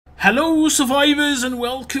Hello survivors and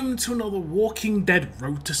welcome to another Walking Dead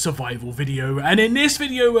Road to Survival video, and in this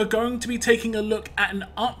video we're going to be taking a look at an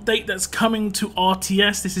update that's coming to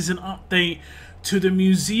RTS. This is an update to the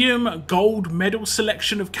museum gold medal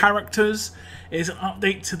selection of characters. It is an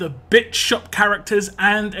update to the bit shop characters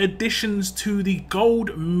and additions to the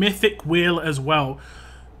gold mythic wheel as well.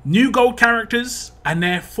 New gold characters and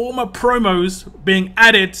their former promos being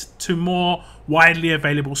added to more widely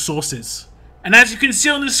available sources. And as you can see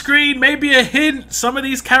on the screen, maybe a hint, some of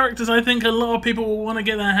these characters I think a lot of people will want to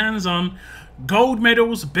get their hands on. Gold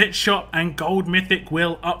medals, bit shop, and gold mythic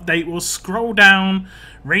wheel update. We'll scroll down,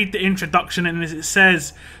 read the introduction, and as it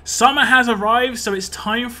says, summer has arrived, so it's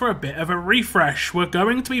time for a bit of a refresh. We're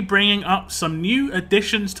going to be bringing up some new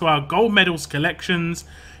additions to our gold medals collections,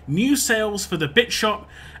 new sales for the bit shop,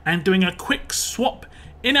 and doing a quick swap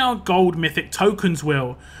in our gold mythic tokens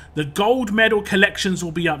wheel. The gold medal collections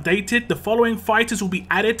will be updated. The following fighters will be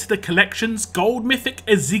added to the collections. Gold mythic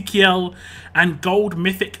Ezekiel and gold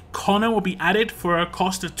mythic Connor will be added for a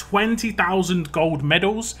cost of 20,000 gold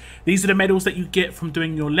medals. These are the medals that you get from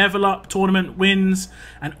doing your level up tournament wins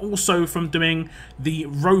and also from doing the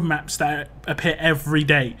road maps that appear every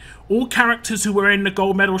day. All characters who were in the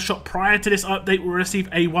gold medal shop prior to this update will receive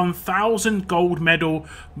a 1,000 gold medal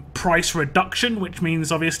price reduction, which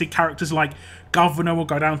means obviously characters like Governor will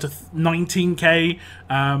go down to 19k,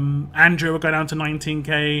 Andrew will go down to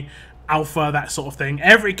 19k, Alpha, that sort of thing.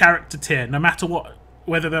 Every character tier, no matter what,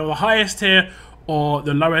 whether they're the highest tier or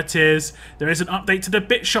the lower tiers. There is an update to the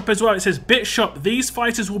bit shop as well. It says bit shop, these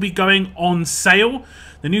fighters will be going on sale.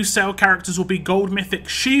 The new sale characters will be gold mythic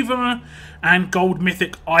Shiva and gold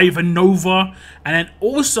mythic Ivanova, and then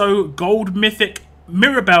also gold mythic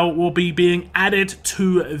Mirabelle will be being added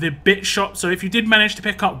to the bit shop. So if you did manage to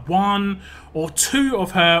pick up one or two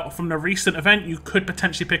of her from the recent event, you could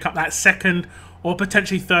potentially pick up that second or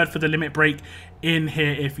potentially third for the limit break in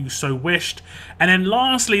here if you so wished. And then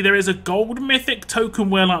lastly, there is a gold mythic token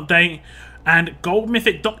wheel update, and gold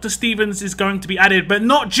mythic Dr. Stevens is going to be added, but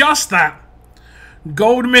not just that.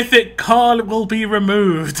 Gold mythic Carl will be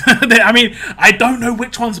removed. I mean, I don't know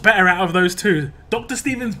which one's better out of those two, Dr.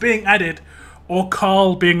 Stevens being added or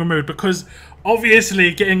Carl being removed, because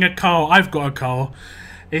obviously getting a Carl, I've got a Carl,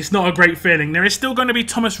 it's not a great feeling. There is still going to be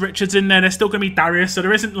Thomas Richards in there, there's still going to be Darius, so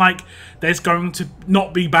there isn't like there's going to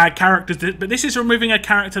not be bad characters, but this is removing a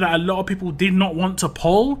character that a lot of people did not want to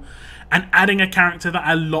pull and adding a character that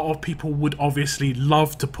a lot of people would obviously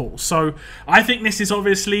love to pull. So I think this is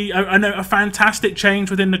obviously a fantastic change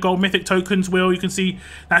within the gold mythic tokens wheel. You can see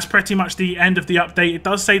that's pretty much the end of the update. It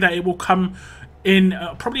does say that it will come in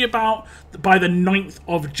probably about by the 9th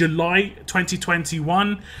of July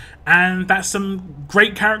 2021, and that's some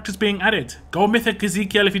great characters being added. Gold mythic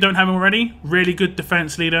Ezekiel, if you don't have him already, really good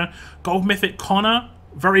defense leader. Gold mythic Connor,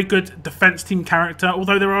 very good defense team character,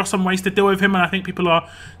 although there are some ways to deal with him, and I think people are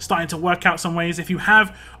starting to work out some ways. If you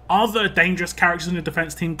have other dangerous characters in the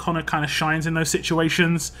defense team, Connor kind of shines in those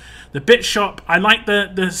situations. The bit shop, I like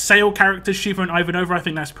the sale characters, Shiva and Ivanova. I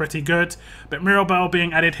think that's pretty good. But Mirabelle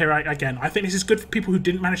being added here, again, I think this is good for people who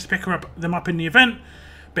didn't manage to pick them up in the event.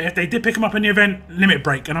 But if they did pick them up in the event, limit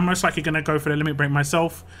break, and I'm most likely going to go for the limit break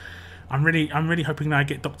myself. I'm really hoping that I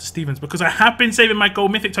get Dr. Stevens, because I have been saving my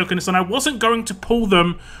gold mythic tokens and I wasn't going to pull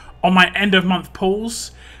them on my end of month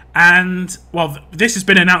pulls. And well, this has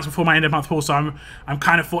been announced before my end of month pull, so I'm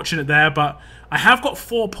kind of fortunate there. But I have got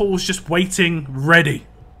 4 pulls just waiting ready.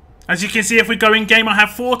 As you can see, if we go in game, I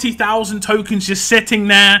have 40,000 tokens just sitting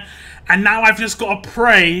there, and now I've just got to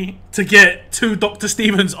pray to get 2 Dr.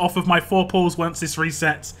 Stevens off of my 4 pulls once this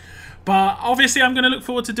resets. But obviously I'm going to look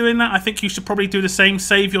forward to doing that. I think you should probably do the same,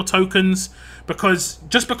 save your tokens, because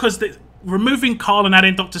removing Carl and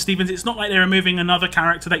adding Dr. Stevens, it's not like they're removing another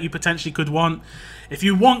character that you potentially could want. If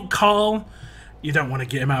you want Carl, you don't want to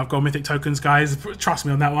get him out of gold mythic tokens, guys. Trust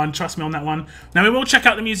me on that one. Trust me on that one. Now, we will check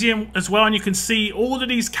out the museum as well, and you can see all of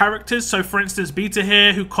these characters. So, for instance, Beta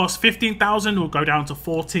here, who costs 15,000, will go down to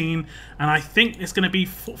 14. And I think it's going to be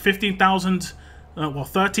 15,000, well,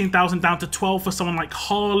 13,000 down to 12 for someone like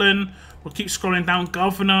Harlan. We'll keep scrolling down.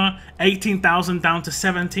 Governor, 18,000 down to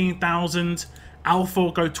 17,000. Alpha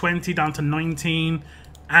will go 20 down to 19.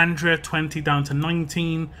 Andrea, 20 down to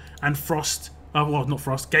 19. And Frost, well, not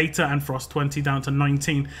Frost, Gator and Frost, 20 down to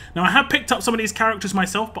 19. Now, I have picked up some of these characters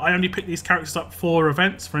myself, but I only picked these characters up for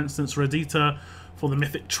events. For instance, Radita for the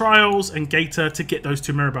Mythic Trials and Gator to get those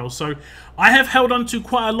 2 Mirabelles. So I have held on to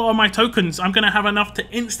quite a lot of my tokens. I'm going to have enough to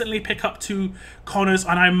instantly pick up 2 Connors,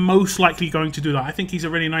 and I'm most likely going to do that. I think he's a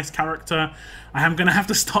really nice character. I am going to have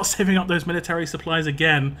to start saving up those military supplies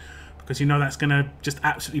again, because you know that's going to just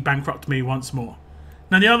absolutely bankrupt me once more.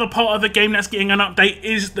 Now, the other part of the game that's getting an update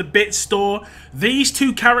is the bit store. These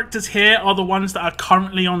two characters here are the ones that are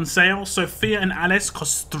currently on sale. Sophia and Alice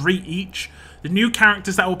cost 3 each. The new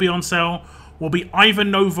characters that will be on sale will be either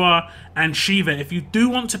Nova and Shiva. If you do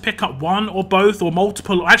want to pick up one or both or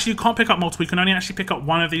multiple, actually you can't pick up multiple, you can only actually pick up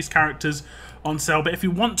one of these characters on sale. But if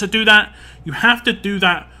you want to do that, you have to do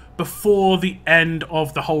that before the end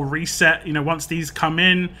of the whole reset. You know, once these come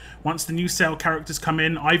in, once the new sale characters come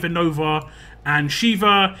in, either Nova and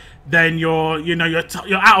Shiva, then you're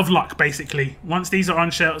out of luck basically. Once these are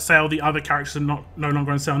on sale, the other characters are no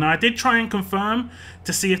longer on sale. Now, I did try and confirm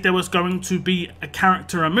to see if there was going to be a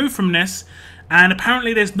character removed from this, and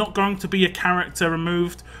apparently there's not going to be a character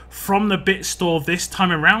removed from the bit store this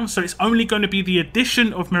time around. So it's only going to be the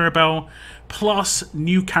addition of Mirabelle plus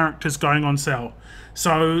new characters going on sale.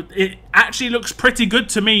 So it actually looks pretty good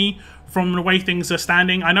to me from the way things are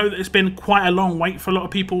standing. I know that it's been quite a long wait for a lot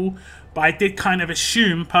of people, but I did kind of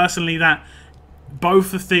assume personally that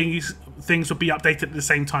both of things would be updated at the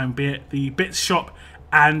same time, be it the bits shop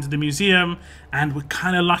and the museum, and we're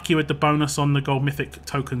kind of lucky with the bonus on the gold mythic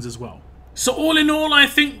tokens as well. So all in all, I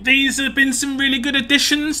think these have been some really good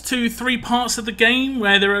additions to 3 parts of the game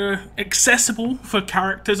where they're accessible for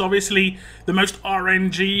characters. Obviously, the most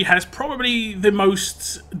RNG has probably the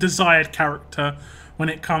most desired character when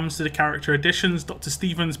it comes to the character additions, Dr.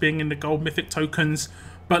 Stevens being in the gold mythic tokens.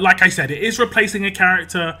 But like I said, it is replacing a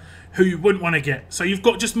character who you wouldn't want to get. So you've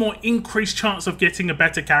got just more increased chance of getting a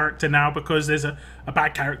better character now because there's a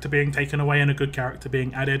bad character being taken away and a good character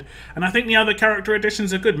being added. And I think the other character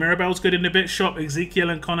additions are good. Mirabelle's good in the bit shop. Ezekiel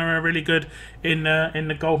and Connor are really good in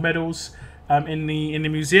the gold medals. In the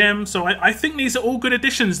museum. So I think these are all good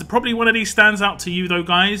additions. Probably one of these stands out to you though,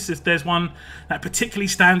 guys. If there's one that particularly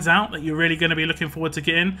stands out that you're really going to be looking forward to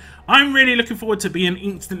getting, I'm really looking forward to being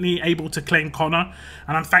instantly able to claim Connor,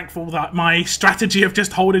 and I'm thankful that my strategy of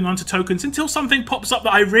just holding on to tokens until something pops up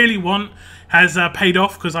that I really want has paid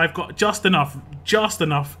off, because I've got just enough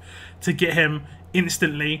to get him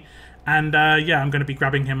instantly. And yeah, I'm going to be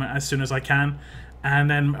grabbing him as soon as I can.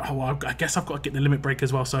 And then, oh, well, I guess I've got to get the limit break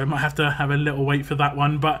as well, so I might have to have a little wait for that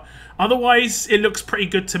one. But otherwise, it looks pretty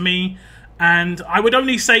good to me. And I would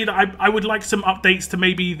only say that I would like some updates to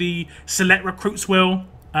maybe the select recruits wheel.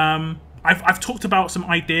 I've talked about some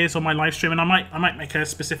ideas on my live stream, and I might make a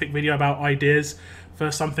specific video about ideas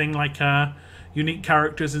for something like unique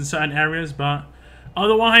characters in certain areas. But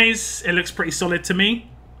otherwise, it looks pretty solid to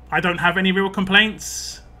me. I don't have any real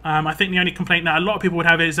complaints. I think the only complaint that a lot of people would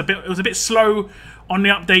have is it was a bit slow on the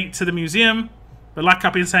update to the museum. But like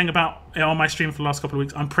I've been saying about it on my stream for the last couple of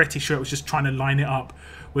weeks, I'm pretty sure it was just trying to line it up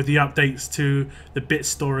with the updates to the bit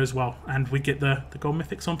store as well. And we get the gold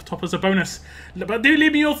mythics on top as a bonus. But do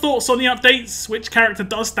leave me your thoughts on the updates. Which character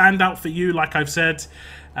does stand out for you, like I've said.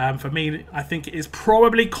 For me, I think it is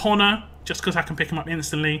probably Connor, just because I can pick him up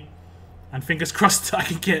instantly. And fingers crossed I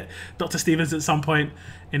can get Dr. Stevens at some point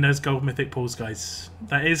in those gold mythic pools, guys.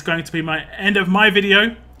 That is going to be my end of my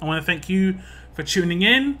video. I want to thank you for tuning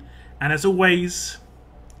in. And as always,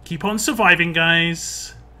 keep on surviving,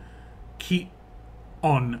 guys. Keep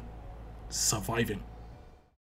on surviving.